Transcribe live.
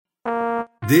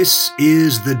This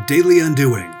is The Daily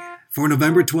Undoing for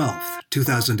November 12th,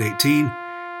 2018.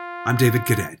 I'm David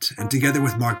Cadet, and together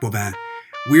with Mark Bobin,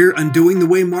 we're undoing the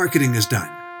way marketing is done.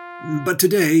 But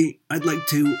today, I'd like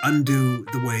to undo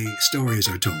the way stories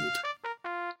are told.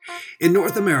 In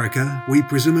North America, we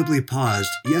presumably paused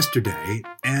yesterday,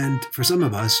 and for some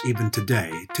of us, even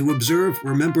today, to observe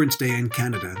Remembrance Day in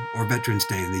Canada or Veterans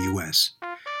Day in the US.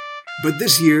 But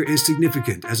this year is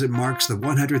significant as it marks the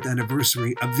 100th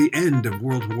anniversary of the end of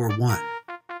World War I.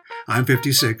 I'm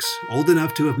 56, old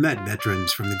enough to have met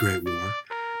veterans from the Great War,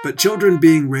 but children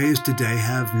being raised today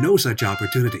have no such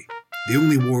opportunity. The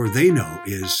only war they know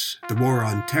is the war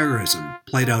on terrorism,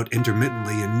 played out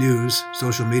intermittently in news,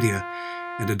 social media,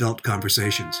 and adult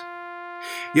conversations.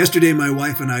 Yesterday, my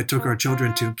wife and I took our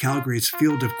children to Calgary's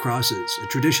Field of Crosses, a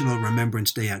traditional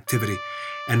Remembrance Day activity,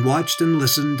 and watched and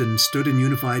listened and stood in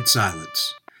unified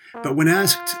silence. But when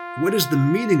asked, what is the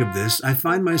meaning of this, I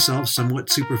find myself somewhat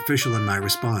superficial in my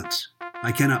response.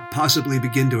 I cannot possibly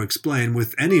begin to explain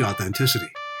with any authenticity.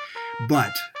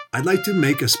 But I'd like to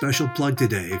make a special plug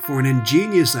today for an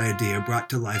ingenious idea brought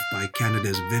to life by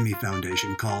Canada's Vimy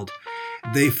Foundation called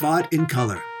They Fought in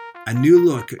Colour, a new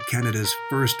look at Canada's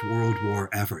First World War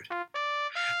effort.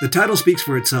 The title speaks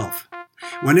for itself.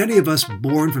 When any of us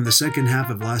born from the second half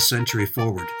of last century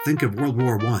forward think of World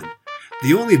War I,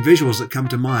 the only visuals that come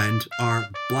to mind are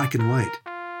black and white.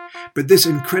 But this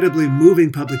incredibly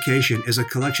moving publication is a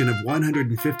collection of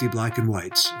 150 black and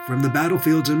whites from the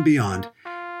battlefields and beyond,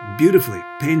 beautifully,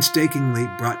 painstakingly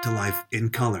brought to life in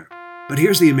color. But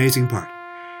here's the amazing part.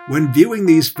 When viewing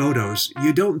these photos,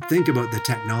 you don't think about the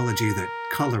technology that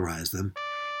colorized them.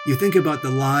 You think about the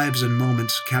lives and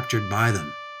moments captured by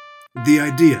them. The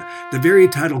idea, the very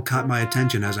title caught my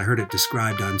attention as I heard it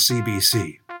described on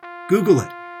CBC. Google it.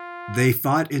 They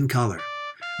Fought in Color.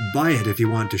 Buy it if you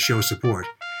want to show support,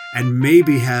 and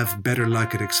maybe have better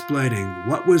luck at explaining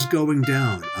what was going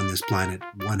down on this planet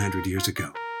 100 years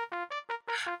ago.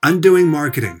 Undoing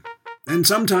marketing, and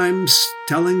sometimes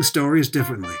telling stories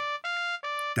differently.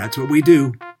 That's what we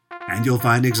do, and you'll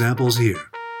find examples here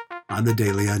on The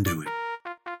Daily Undoing.